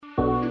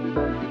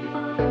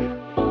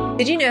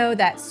Did you know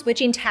that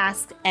switching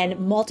tasks and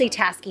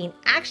multitasking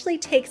actually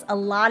takes a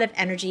lot of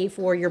energy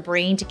for your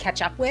brain to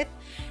catch up with?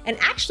 And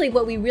actually,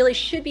 what we really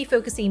should be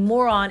focusing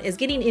more on is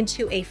getting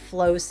into a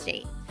flow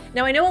state.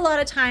 Now, I know a lot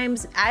of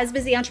times as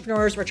busy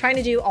entrepreneurs, we're trying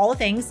to do all the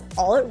things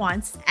all at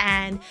once,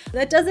 and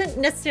that doesn't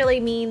necessarily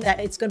mean that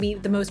it's going to be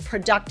the most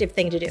productive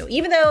thing to do.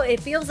 Even though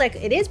it feels like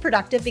it is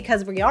productive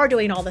because we are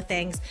doing all the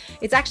things,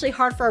 it's actually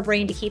hard for our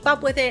brain to keep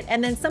up with it.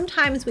 And then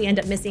sometimes we end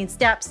up missing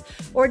steps,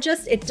 or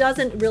just it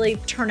doesn't really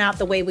turn out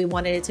the way we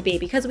wanted it to be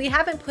because we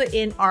haven't put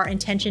in our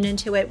intention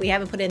into it. We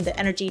haven't put in the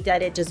energy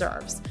that it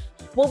deserves.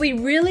 What we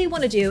really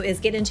want to do is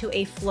get into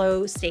a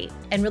flow state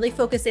and really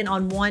focus in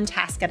on one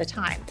task at a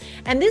time.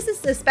 And this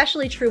is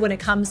especially true when it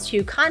comes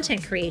to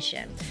content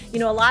creation. You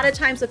know, a lot of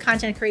times with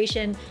content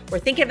creation, we're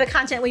thinking of the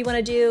content we want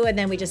to do, and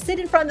then we just sit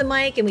in front of the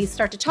mic and we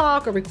start to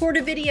talk or record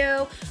a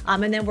video.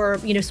 And then we're,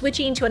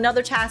 switching to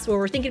another task where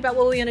we're thinking about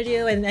what we want to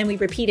do, and then we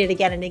repeat it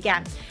again and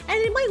again.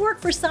 And it might work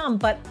for some,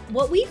 but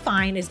what we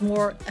find is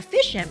more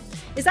efficient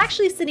is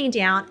actually sitting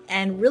down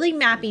and really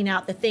mapping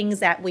out the things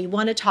that we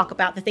want to talk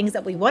about, the things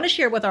that we want to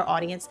share with our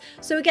audience.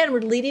 So again,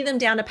 we're leading them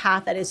down a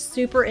path that is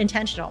super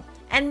intentional.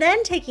 And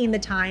then taking the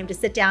time to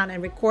sit down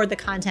and record the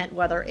content,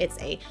 whether it's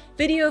a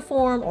video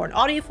form or an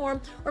audio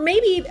form, or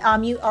maybe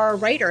you are a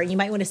writer and you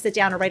might want to sit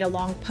down and write a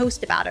long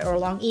post about it or a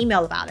long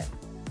email about it.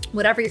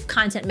 Whatever your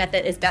content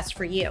method is best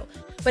for you.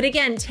 But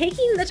again,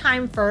 taking the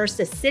time first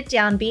to sit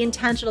down, be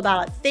intentional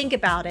about it, think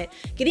about it,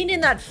 getting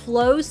in that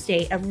flow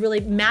state of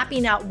really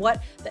mapping out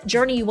what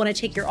journey you want to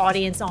take your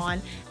audience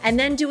on, and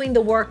then doing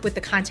the work with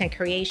the content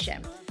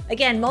creation.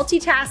 Again,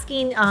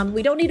 multitasking,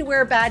 we don't need to wear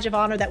a badge of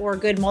honor that we're a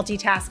good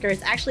multitasker.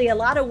 It's actually a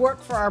lot of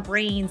work for our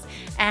brains.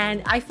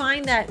 And I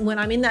find that when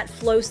I'm in that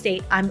flow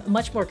state, I'm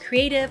much more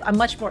creative, I'm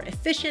much more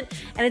efficient,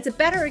 and it's a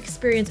better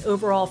experience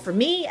overall for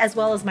me as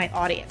well as my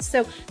audience.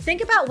 So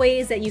think about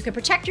ways that you can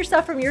protect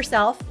yourself from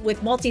yourself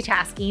with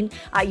multitasking.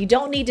 You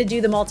don't need to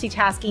do the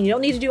multitasking. You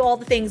don't need to do all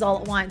the things all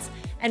at once.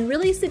 And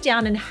really sit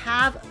down and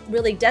have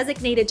really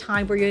designated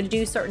time where you're going to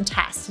do certain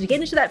tasks to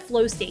get into that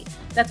flow state.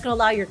 That's going to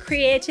allow your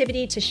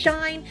creativity to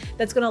shine.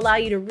 That's going to allow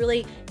you to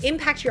really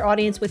impact your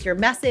audience with your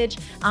message.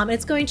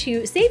 It's going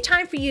to save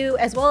time for you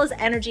as well as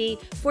energy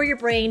for your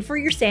brain, for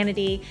your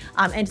sanity,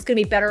 and it's going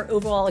to be a better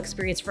overall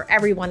experience for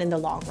everyone in the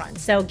long run.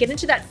 So get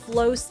into that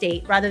flow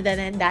state rather than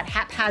in that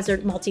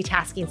haphazard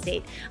multitasking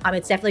state.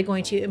 It's definitely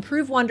going to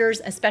improve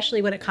wonders,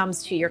 especially when it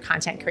comes to your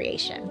content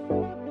creation.